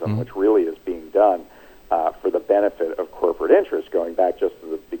nationalism, which really is being done for the benefit of corporate interests. Going back just to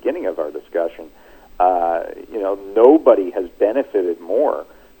the beginning of our discussion, nobody has benefited more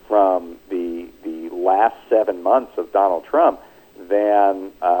from the last 7 months of Donald Trump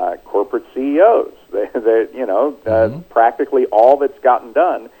than corporate CEOs. Practically all that's gotten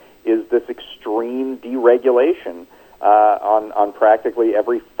done is this extreme deregulation on practically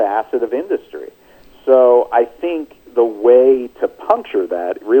every facet of industry. So I think the way to puncture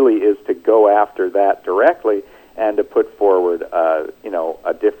that really is to go after that directly and to put forward, a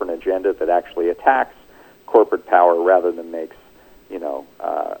different agenda that actually attacks corporate power rather than makes,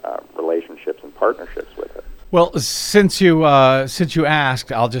 relationships and partnerships with it. Well, since you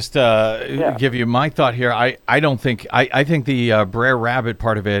asked, I'll just give you my thought here. I think the Brer Rabbit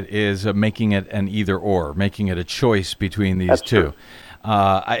part of it is making it an either or, making it a choice between these That's two. True.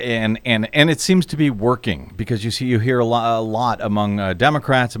 And it seems to be working, because you hear a lot among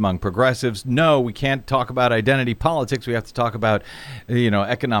Democrats, among progressives. No, we can't talk about identity politics. We have to talk about,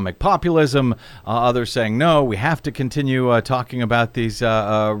 economic populism. Others saying, no, we have to continue talking about these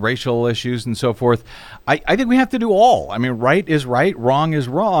racial issues and so forth. I think we have to do all. I mean, right is right, wrong is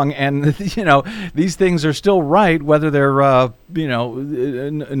wrong, and these things are still right whether they're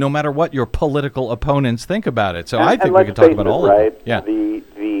no matter what your political opponents think about it. So I think we can talk about all of it. Yeah. The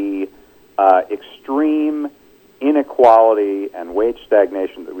extreme inequality and wage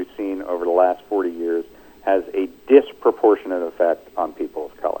stagnation that we've seen over the last 40 years has a disproportionate effect on people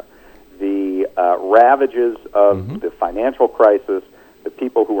of color. The ravages of the financial crisis, the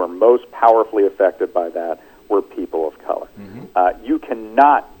people who were most powerfully affected by that were people of color. You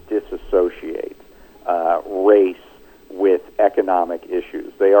cannot disassociate race with economic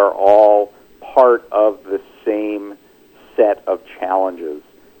issues. They are all part of the same set of challenges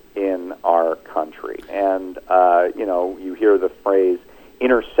in our country. And, you hear the phrase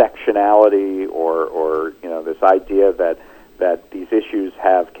intersectionality or this idea that these issues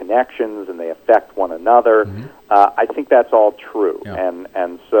have connections and they affect one another. I think that's all true. Yeah.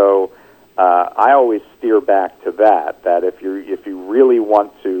 And so I always steer back to that if you really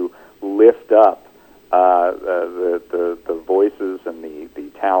want to lift up the voices and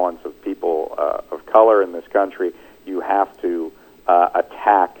the talents of people of color in this country, you have to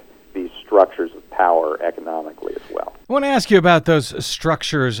attack these structures of power economically as well. I want to ask you about those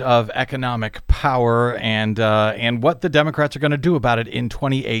structures of economic power and what the Democrats are going to do about it in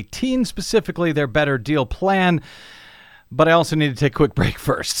 2018, specifically their Better Deal plan. But I also need to take a quick break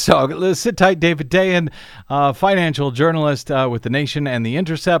first. So let's sit tight. David Dayen, financial journalist with The Nation and The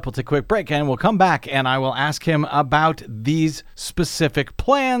Intercept. We'll take a quick break and we'll come back and I will ask him about these specific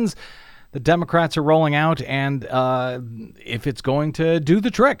plans the Democrats are rolling out and if it's going to do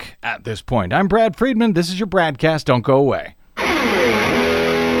the trick at this point. I'm Brad Friedman. This is your BradCast. Don't go away.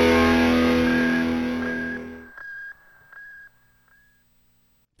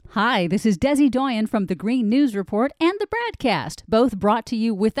 Hi, this is Desi Dayen from the Green News Report and the BradCast, both brought to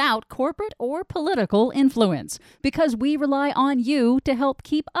you without corporate or political influence, because we rely on you to help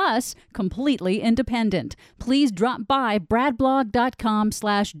keep us completely independent. Please drop by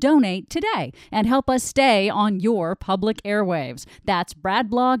bradblog.com/donate today and help us stay on your public airwaves. That's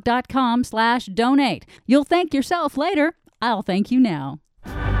bradblog.com/donate. You'll thank yourself later. I'll thank you now.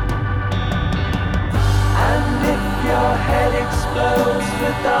 And if your head explodes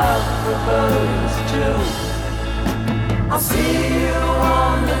for thought-proposed too, I'll see you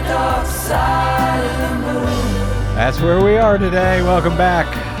on the dark side of the moon. That's where we are today. Welcome back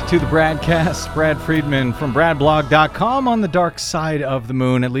to the BradCast. Brad Friedman from bradblog.com on the dark side of the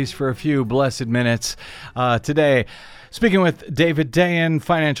moon, at least for a few blessed minutes today. Speaking with David Dayen,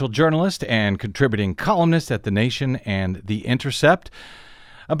 financial journalist and contributing columnist at The Nation and The Intercept,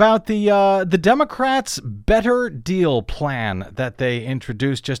 about the Democrats' Better Deal plan that they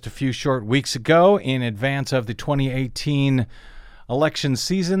introduced just a few short weeks ago in advance of the 2018 election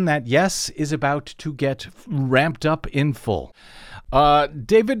season that, yes, is about to get ramped up in full.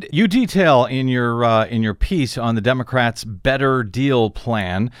 David, you detail in your piece on the Democrats' Better Deal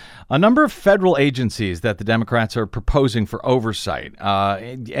plan a number of federal agencies that the Democrats are proposing for oversight,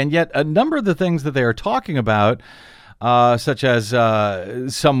 and yet a number of the things that they are talking about such as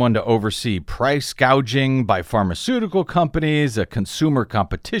someone to oversee price gouging by pharmaceutical companies, a consumer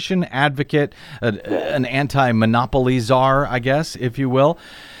competition advocate, an anti-monopoly czar, I guess, if you will.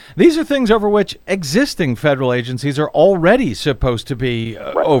 These are things over which existing federal agencies are already supposed to be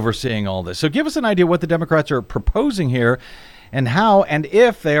overseeing all this. So give us an idea what the Democrats are proposing here and how and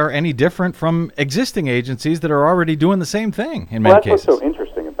if they are any different from existing agencies that are already doing the same thing in many cases. That's what's so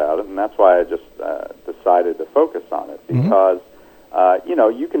interesting about it, and that's why I just decided to focus on it, because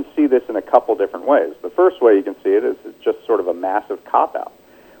you can see this in a couple different ways. The first way you can see it is it's just sort of a massive cop-out.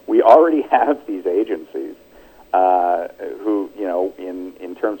 We already have these agencies who,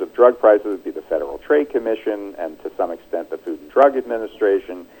 in terms of drug prices, would be the Federal Trade Commission and to some extent the Food and Drug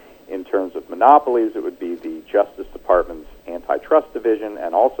Administration. In terms of monopolies, it would be the Justice Department's Antitrust Division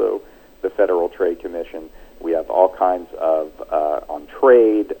and also the Federal Trade Commission. We have all kinds of, on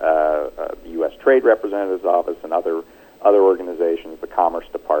trade, the U.S. Trade Representative's Office and other organizations, the Commerce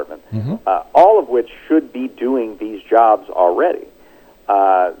Department, all of which should be doing these jobs already.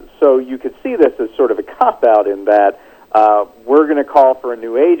 So you could see this as sort of a cop-out in that we're going to call for a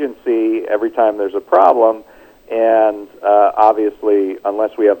new agency every time there's a problem, and obviously,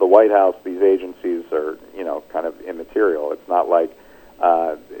 unless we have the White House, these agencies are, kind of immaterial. It's not like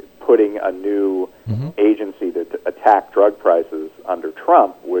putting a new agency to attack drug prices under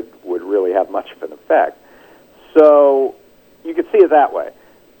Trump would really have much of an effect. So you could see it that way.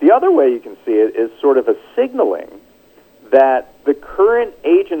 The other way you can see it is sort of a signaling that the current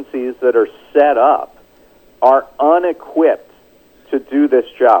agencies that are set up are unequipped to do this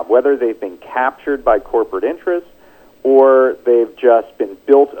job, whether they've been captured by corporate interests or they've just been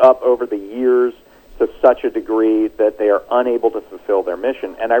built up over the years to such a degree that they are unable to fulfill their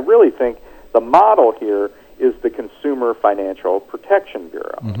mission. And I really think the model here is the Consumer Financial Protection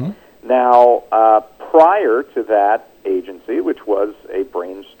Bureau. Now, prior to that agency, which was a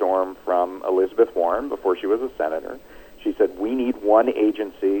brainstorm from Elizabeth Warren before she was a senator, she said, we need one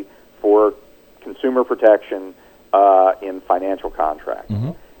agency for consumer protection in financial contracts.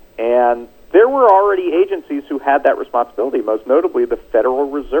 And there were already agencies who had that responsibility, most notably the Federal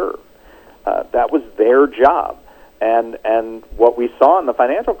Reserve. That was their job. And what we saw in the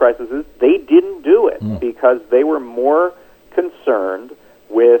financial crisis is they didn't do it because they were more concerned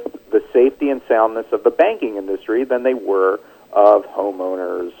with the safety and soundness of the banking industry than they were of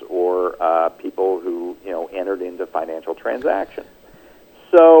homeowners or people who entered into financial transactions.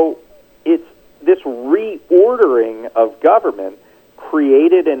 So it's this reordering of government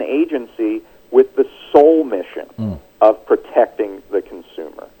created an agency with the sole mission of protecting the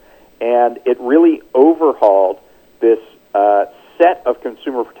consumer. And it really overhauled this set of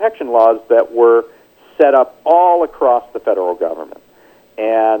consumer protection laws that were set up all across the federal government.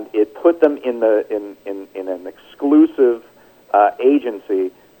 And it put them in an exclusive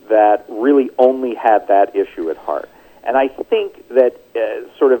agency that really only had that issue at heart. And I think that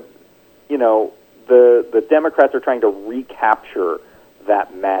the Democrats are trying to recapture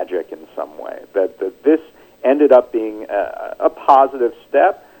that magic in some way, that this ended up being a positive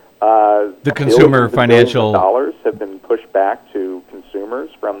step. The consumer financial dollars have been pushed back to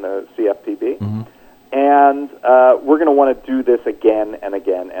consumers from the CFPB. And we're going to want to do this again and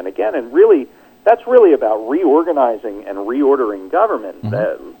again and again. And really, that's really about reorganizing and reordering government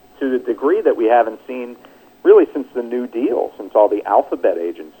to the degree that we haven't seen really since the New Deal, since all the alphabet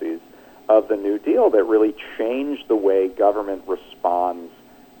agencies of the New Deal that really changed the way government responds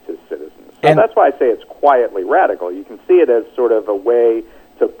to citizens. So that's why I say it's quietly radical. You can see it as sort of a way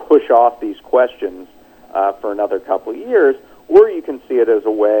to push off these questions for another couple of years, or you can see it as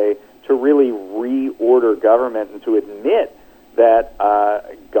a way to really reorder government and to admit that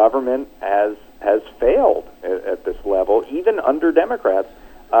government has failed at this level, even under Democrats,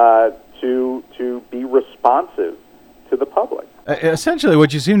 to be responsive to the public. Essentially,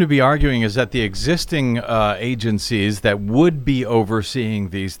 what you seem to be arguing is that the existing agencies that would be overseeing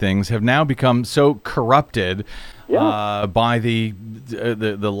these things have now become so corrupted by the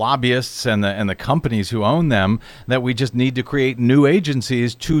lobbyists and the companies who own them that we just need to create new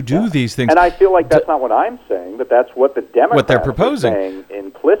agencies to do these things. And I feel like that's not what I'm saying, but that's what the Democrats they're proposing. are saying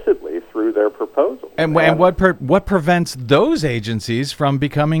implicitly through their proposals. And what prevents those agencies from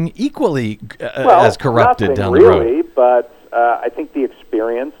becoming equally as corrupted down the road? Really, but I think the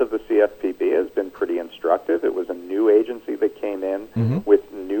experience of the CFPB has been pretty instructive. It was a new agency that came in with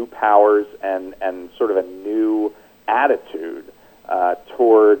new powers and sort of a new attitude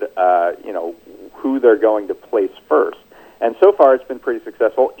toward who they're going to place first. And so far it's been pretty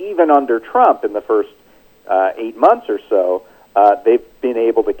successful. Even under Trump in the first 8 months or so, they've been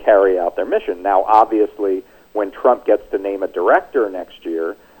able to carry out their mission. Now, obviously, when Trump gets to name a director next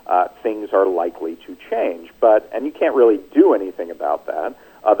year, things are likely to change. And you can't really do anything about that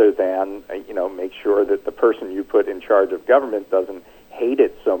other than, make sure that the person you put in charge of government doesn't hate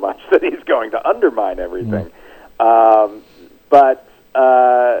it so much that he's going to undermine everything. I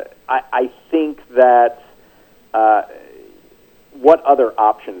think that what other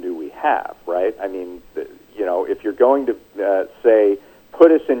option do we have, right? I mean, if you're going to say,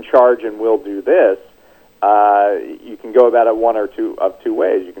 put us in charge and we'll do this, you can go about it one or two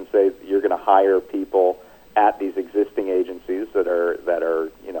ways. You can say you're going to hire people at these existing agencies that are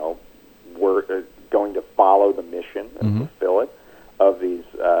going to follow the mission and fulfill it of these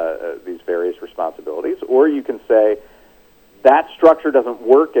various responsibilities, or you can say that structure doesn't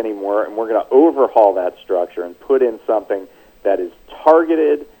work anymore, and we're going to overhaul that structure and put in something that is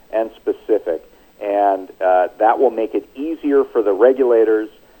targeted and specific, and that will make it easier for the regulators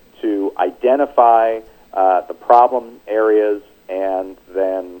to identify the problem areas and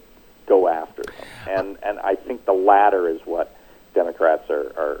then go after them. And I think the latter is what Democrats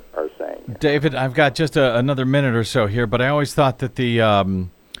are saying here. David, I've got just another minute or so here, but I always thought that the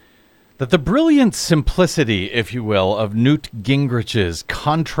brilliant simplicity, if you will, of Newt Gingrich's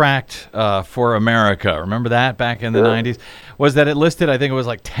contract for America, remember that back in the 90s, was that it listed, I think it was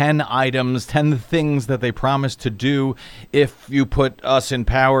like 10 items, 10 things that they promised to do if you put us in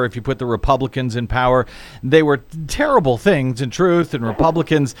power, if you put the Republicans in power. They were terrible things in truth, and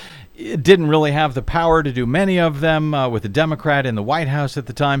Republicans didn't really have the power to do many of them with a Democrat in the White House at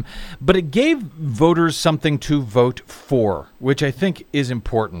the time. But it gave voters something to vote for, which I think is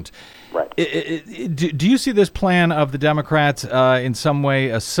important. Right. Do you see this plan of the Democrats in some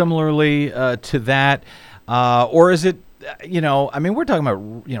way similarly to that? Or is it, we're talking about,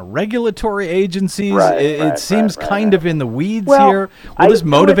 regulatory agencies. It seems kind of in the weeds here. Will this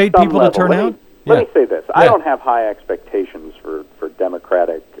motivate people to turn out? Let me say this. I don't have high expectations for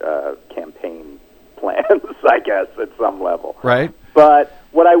Democratic campaign plans, I guess, at some level. Right. But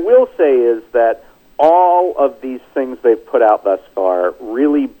what I will say is that all of these things they've put out thus far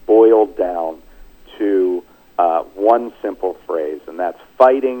really boil down to one simple phrase, and that's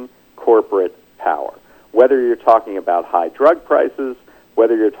fighting corporate power. Whether you're talking about high drug prices,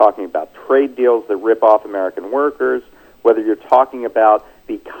 whether you're talking about trade deals that rip off American workers, whether you're talking about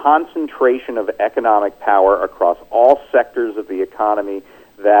the concentration of economic power across all sectors of the economy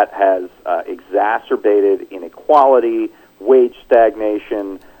that has exacerbated inequality, wage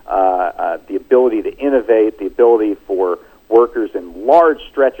stagnation, the ability to innovate, the ability for workers in large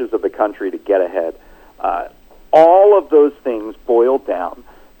stretches of the country to get ahead. All of those things boil down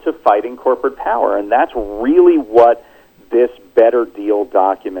to fighting corporate power, and that's really what this Better Deal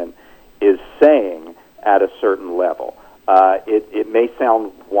document is saying at a certain level. It may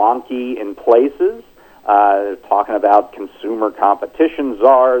sound wonky in places, talking about consumer competition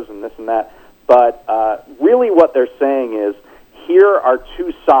czars and this and that, but really what they're saying is, here are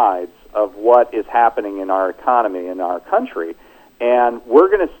two sides of what is happening in our economy, in our country, and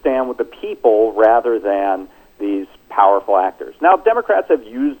we're going to stand with the people rather than these powerful actors. Now, Democrats have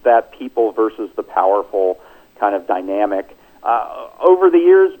used that people versus the powerful kind of dynamic over the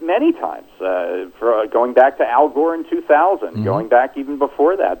years many times, going back to Al Gore in 2000, going back even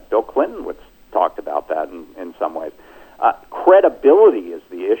before that. Bill Clinton talked about that in some ways. Credibility is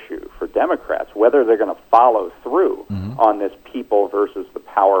the issue for Democrats, whether they're going to follow through on this people versus the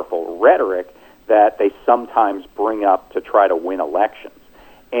powerful rhetoric that they sometimes bring up to try to win elections.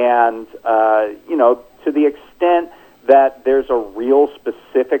 And, to the extent that there's a real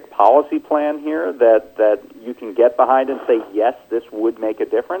specific policy plan here that you can get behind and say, yes, this would make a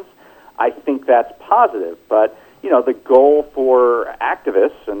difference, I think that's positive. But, the goal for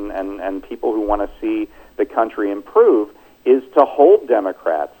activists and people who want to see the country improve is to hold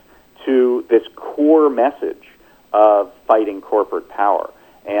Democrats to this core message of fighting corporate power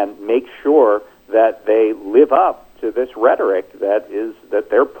and make sure that they live up to this rhetoric that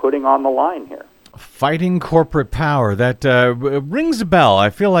they're putting on the line here. Fighting corporate power, that rings a bell.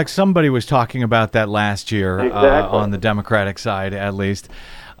 I feel like somebody was talking about that last year. Exactly. On the Democratic side, at least.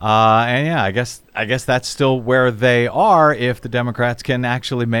 And yeah, I guess that's still where they are if the Democrats can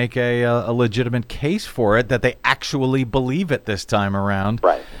actually make a legitimate case for it, that they actually believe it this time around.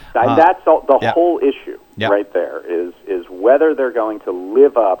 Right. And that's the whole issue right there is whether they're going to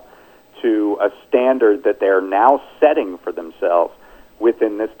live up to a standard that they're now setting for themselves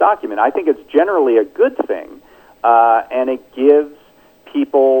within this document. I think it's generally a good thing, and it gives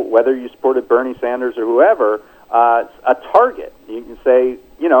people, whether you supported Bernie Sanders or whoever, a target. You can say,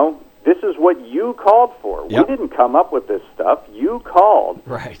 this is what you called for. Yep. We didn't come up with this stuff. You called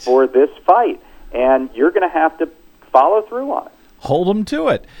right. for this fight. and you're going to have to follow through on it. Hold them to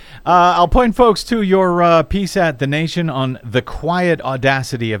it. I'll point folks to your piece at The Nation on the quiet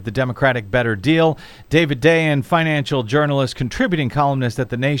audacity of the Democratic Better Deal. David Dayen, financial journalist, contributing columnist at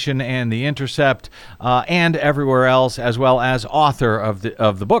The Nation and The Intercept, and everywhere else, as well as author of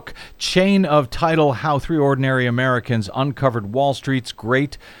the book, Chain of Title, How Three Ordinary Americans Uncovered Wall Street's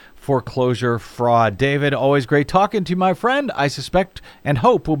Great Foreclosure Fraud. David, always great talking to you, my friend. I suspect and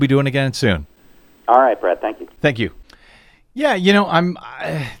hope we'll be doing it again soon. All right, Brad. Thank you. Thank you. Yeah,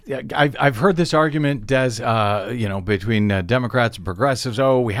 I've heard this argument, Des, between Democrats and progressives.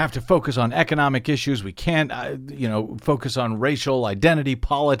 Oh, we have to focus on economic issues. We can't, focus on racial identity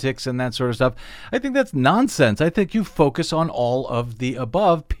politics and that sort of stuff. I think that's nonsense. I think you focus on all of the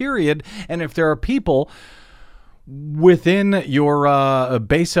above, period. And if there are people within your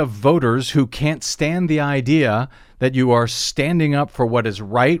base of voters who can't stand the idea that you are standing up for what is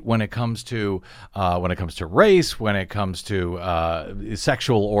right when it comes to race, when it comes to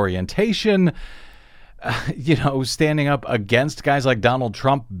sexual orientation, standing up against guys like Donald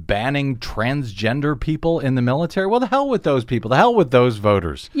Trump banning transgender people in the military. Well, the hell with those people. The hell with those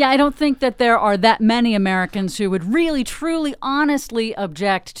voters. Yeah, I don't think that there are that many Americans who would really, truly, honestly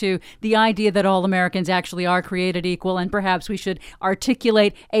object to the idea that all Americans actually are created equal, and perhaps we should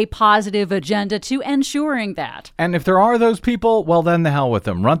articulate a positive agenda to ensuring that. And if there are those people, well, then the hell with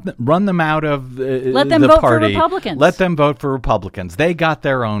them. Run them out of Let them the vote party. for Republicans. Let them vote for Republicans. They got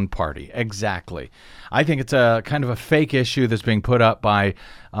their own party. Exactly. I think it's a kind of a fake issue that's being put up by,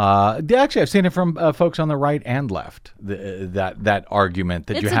 actually, I've seen it from folks on the right and left, that argument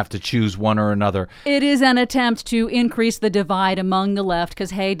that you have to choose one or another. It is an attempt to increase the divide among the left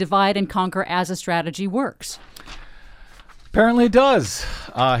because, hey, divide and conquer as a strategy works. Apparently it does.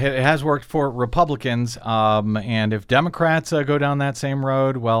 It has worked for Republicans, and if Democrats go down that same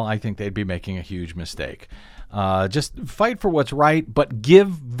road, well, I think they'd be making a huge mistake. Just fight for what's right, but give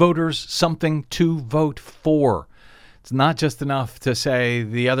voters something to vote for. It's not just enough to say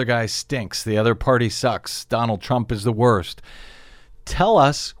the other guy stinks, the other party sucks, Donald Trump is the worst. Tell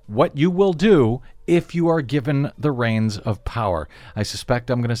us what you will do if you are given the reins of power. I suspect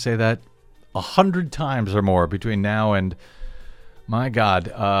I'm going to say that 100 times or more between now and, my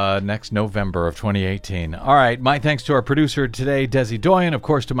God, next November of 2018. All right, my thanks to our producer today, Desi Dayen, of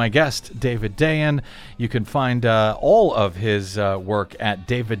course to my guest, David Dayen. You can find all of his work at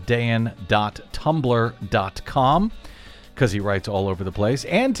daviddayen.tumblr.com because he writes all over the place.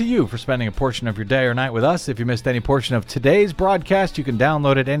 And to you for spending a portion of your day or night with us. If you missed any portion of today's broadcast, you can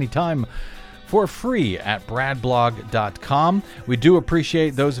download it anytime for free at bradblog.com. We do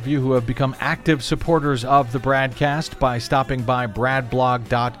appreciate those of you who have become active supporters of the BradCast by stopping by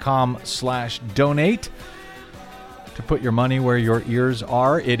bradblog.com/donate to put your money where your ears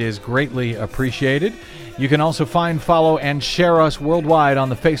are. It is greatly appreciated. You can also find, follow, and share us worldwide on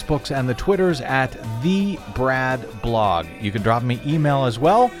the Facebooks and the Twitters at The Brad Blog. You can drop me email as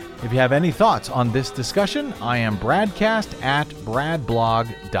well. If you have any thoughts on this discussion, I am BradCast at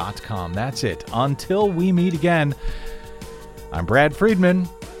bradblog.com. That's it. Until we meet again, I'm Brad Friedman.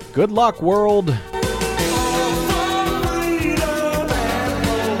 Good luck, world.